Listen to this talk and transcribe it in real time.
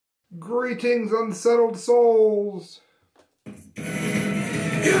Greetings, unsettled souls.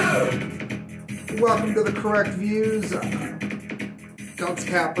 Welcome to the Correct Views Dunce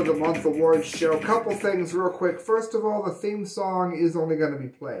Cap of the Month Awards show. Couple things real quick. First of all, the theme song is only going to be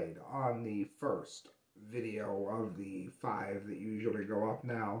played on the first video of the 5 that usually go up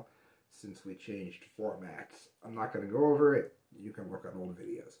now, since we changed formats. I'm not going to go over it. You can look at old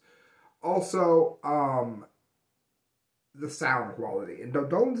videos. Also, the sound quality. And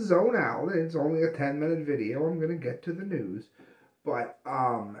don't zone out. It's only a 10-minute video. I'm going to get to the news. But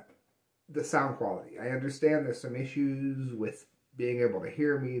the sound quality. I understand there's some issues with being able to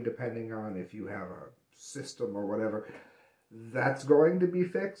hear me depending on if you have a system or whatever. That's going to be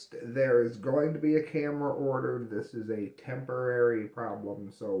fixed. There is going to be a camera ordered. This is a temporary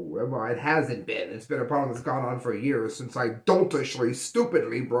problem. So, well, it hasn't been. It's been a problem that's gone on for years since I doltishly,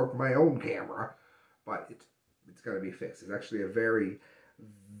 stupidly broke my own camera. But it's going to be fixed. It's actually a very,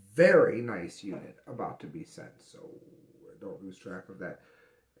 very nice unit about to be sent. So don't lose track of that.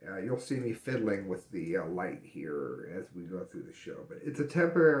 You'll see me fiddling with the light here as we go through the show. But it's a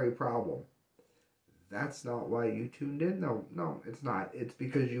temporary problem. That's not why you tuned in. No, it's not. It's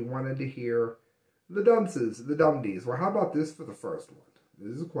because you wanted to hear the Dunces, the Dumdies. Well, how about this for the first one?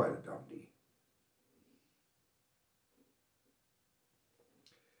 This is quite a Dumdie.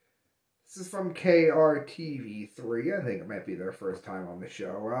 This is from KRTV3. I think it might be their first time on the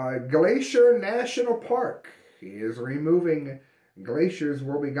show. Glacier National Park is removing Glaciers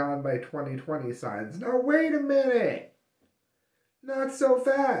will be gone by 2020 signs. Now, wait a minute. Not so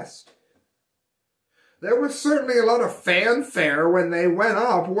fast. There was certainly a lot of fanfare when they went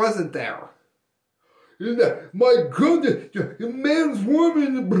up, wasn't there? My goodness, man's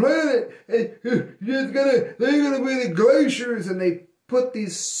warming the planet, and they're gonna be the glaciers, and they put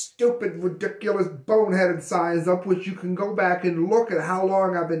these stupid, ridiculous, boneheaded signs up, which you can go back and look at how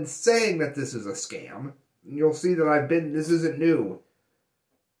long I've been saying that this is a scam. And you'll see that this isn't new.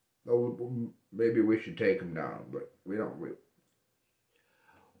 Maybe we should take them down, but we don't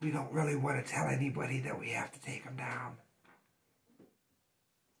really want to tell anybody that we have to take them down.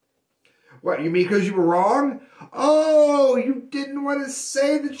 What, you mean because you were wrong? Oh, you didn't want to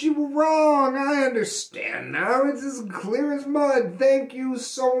say that you were wrong. I understand now. It's as clear as mud. Thank you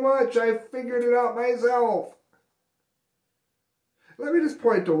so much. I figured it out myself. Let me just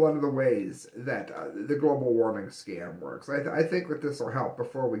point to one of the ways that the global warming scam works. I think that this will help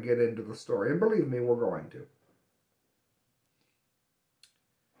before we get into the story. And believe me, we're going to.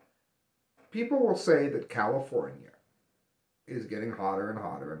 People will say that California is getting hotter and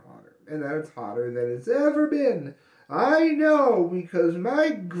hotter and hotter. And that it's hotter than it's ever been. I know, because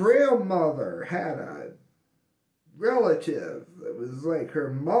my grandmother had a relative that was like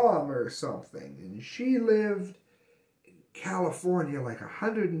her mom or something. And she lived in California like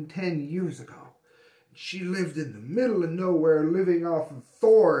 110 years ago. She lived in the middle of nowhere living off of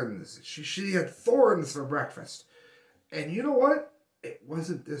thorns. She had thorns for breakfast. And you know what? It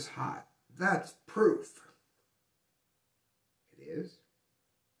wasn't this hot. That's proof. It is.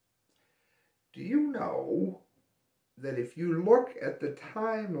 Do you know that if you look at the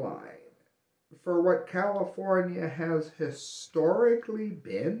timeline for what California has historically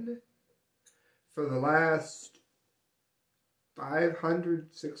been for the last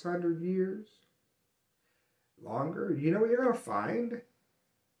 500, 600 years, longer, you know what you're going to find?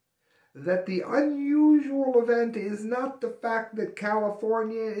 That the unusual event is not the fact that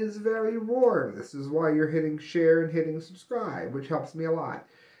California is very warm. This is why you're hitting share and hitting subscribe, which helps me a lot.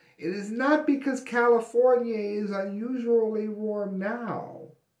 It is not because California is unusually warm now.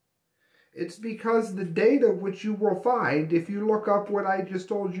 It's because the data, which you will find if you look up what I just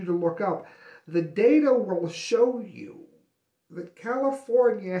told you to look up, the data will show you that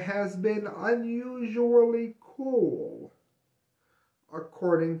California has been unusually cool,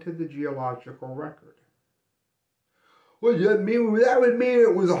 according to the geological record. Well, that would mean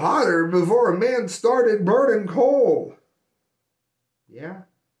it was hotter before man started burning coal. Yeah.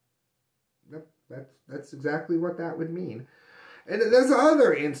 That's exactly what that would mean. And there's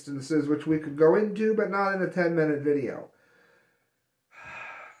other instances which we could go into, but not in a 10-minute video.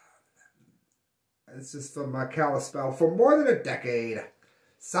 This is from Kalispell. For more than a decade,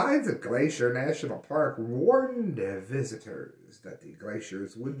 signs at Glacier National Park warned visitors that the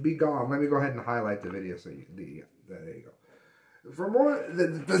glaciers would be gone. Let me go ahead and highlight the video so you can see. There you go. For more,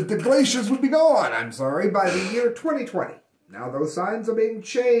 the glaciers would be gone, I'm sorry, by the year 2020. Now those signs are being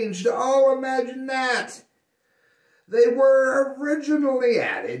changed. Oh, imagine that! They were originally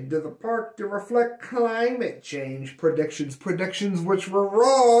added to the park to reflect climate change predictions which were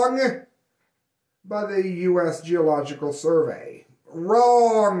wrong by the U.S. Geological Survey,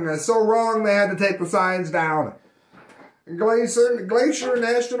 Wrong! So wrong they had to take the signs down. Glacier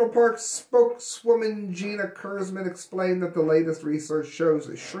National Park spokeswoman Gina Kurzman explained that the latest research shows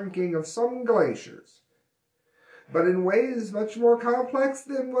a shrinking of some glaciers, but in ways much more complex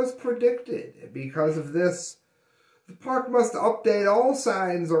than was predicted. Because of this, the park must update all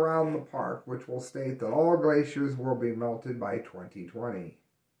signs around the park, which will state that all glaciers will be melted by 2020.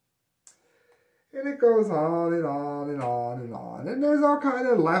 And it goes on and on and on and on. And there's all kind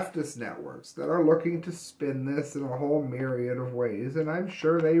of leftist networks that are looking to spin this in a whole myriad of ways. And I'm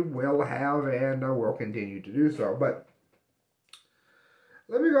sure they will have and will continue to do so. But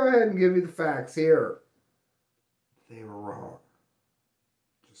let me go ahead and give you the facts here. They were wrong.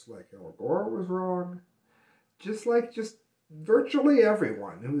 Just like Al Gore was wrong. Just like virtually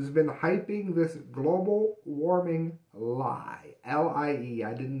everyone who's been hyping this global warming lie. L-I-E,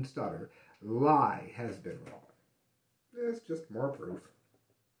 I didn't stutter. Lie has been wrong. It's just more proof.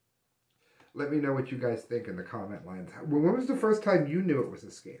 Let me know what you guys think in the comment lines. When was the first time you knew it was a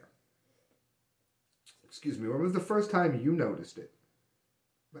scam? Excuse me, when was the first time you noticed it?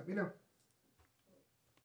 Let me know.